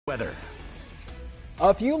Weather.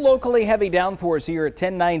 A few locally heavy downpours here at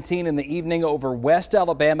 10:19 in the evening over West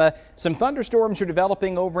Alabama. Some thunderstorms are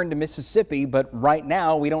developing over into Mississippi, but right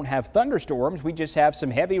now we don't have thunderstorms. We just have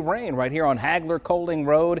some heavy rain right here on Hagler-Colding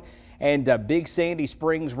Road and Big Sandy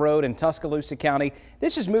Springs Road in Tuscaloosa County.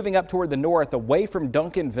 This is moving up toward the north away from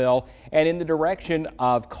Duncanville and in the direction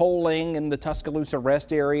of Coling and the Tuscaloosa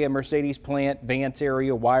Rest area, Mercedes Plant, Vance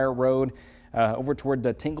area, Wire Road. Over toward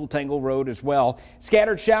the Tingle Tangle Road as well.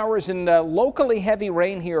 Scattered showers and locally heavy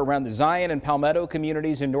rain here around the Zion and Palmetto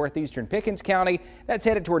communities in northeastern Pickens County. That's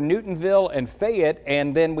headed toward Newtonville and Fayette.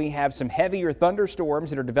 And then we have some heavier thunderstorms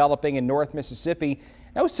that are developing in North Mississippi.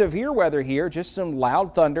 No severe weather here, just some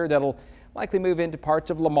loud thunder that'll likely move into parts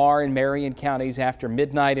of Lamar and Marion counties after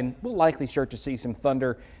midnight, and we'll likely start to see some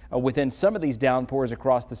thunder within some of these downpours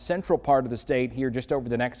across the central part of the state here just over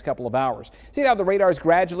the next couple of hours. See how the radar is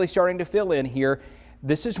gradually starting to fill in here.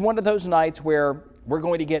 This is one of those nights where we're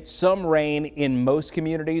going to get some rain in most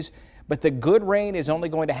communities, but the good rain is only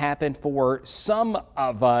going to happen for some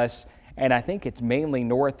of us. And I think it's mainly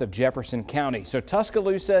north of Jefferson County. So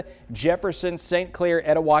Tuscaloosa, Jefferson, St. Clair,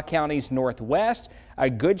 Etowah counties northwest. A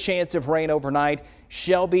good chance of rain overnight.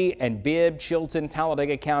 Shelby and Bibb, Chilton,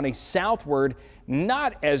 Talladega County southward.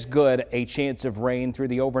 Not as good a chance of rain through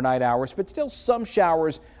the overnight hours, but still some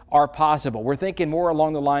showers are possible. We're thinking more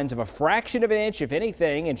along the lines of a fraction of an inch, if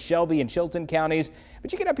anything, in Shelby and Chilton counties.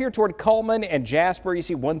 But you get up here toward Cullman and Jasper, you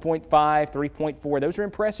see 1.5, 3.4. Those are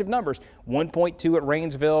impressive numbers. 1.2 at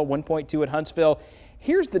Rainsville, 1.2 at Huntsville.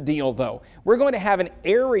 Here's the deal, though. We're going to have an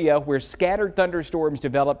area where scattered thunderstorms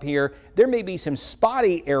develop here. There may be some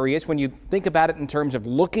spotty areas when you think about it in terms of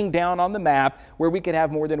looking down on the map where we could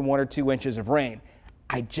have more than 1 or 2 inches of rain.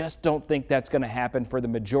 I just don't think that's going to happen for the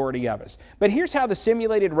majority of us. But here's how the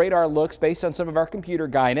simulated radar looks based on some of our computer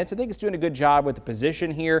guidance. I think it's doing a good job with the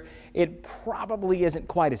position here. It probably isn't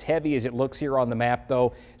quite as heavy as it looks here on the map,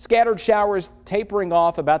 though. Scattered showers tapering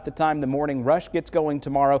off about the time the morning rush gets going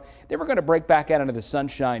tomorrow. Then we're going to break back out into the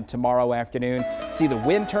sunshine tomorrow afternoon. See the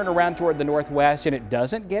wind turn around toward the northwest, and it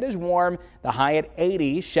doesn't get as warm. The high at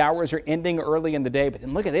 80. Showers are ending early in the day. But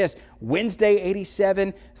then look at this. Wednesday,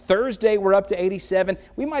 87. Thursday, we're up to 87.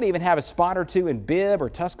 We might even have a spot or two in Bibb or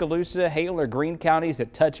Tuscaloosa, Hale or Greene counties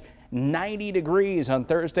that touch 90 degrees on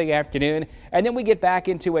Thursday afternoon. And then we get back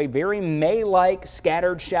into a very May-like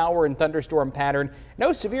scattered shower and thunderstorm pattern.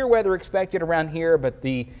 No severe weather expected around here, but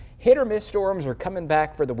the hit or miss storms are coming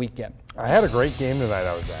back for the weekend. I had a great game tonight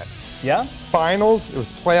I was at. Yeah? Finals, it was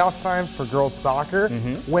playoff time for girls soccer.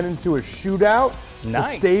 Went into a shootout.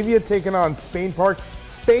 Nice. Gustavia taking on Spain Park.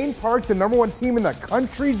 Spain Park, the #1 team in the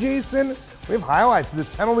country, Jason. We have highlights of this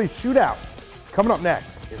penalty shootout coming up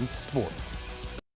next in sports.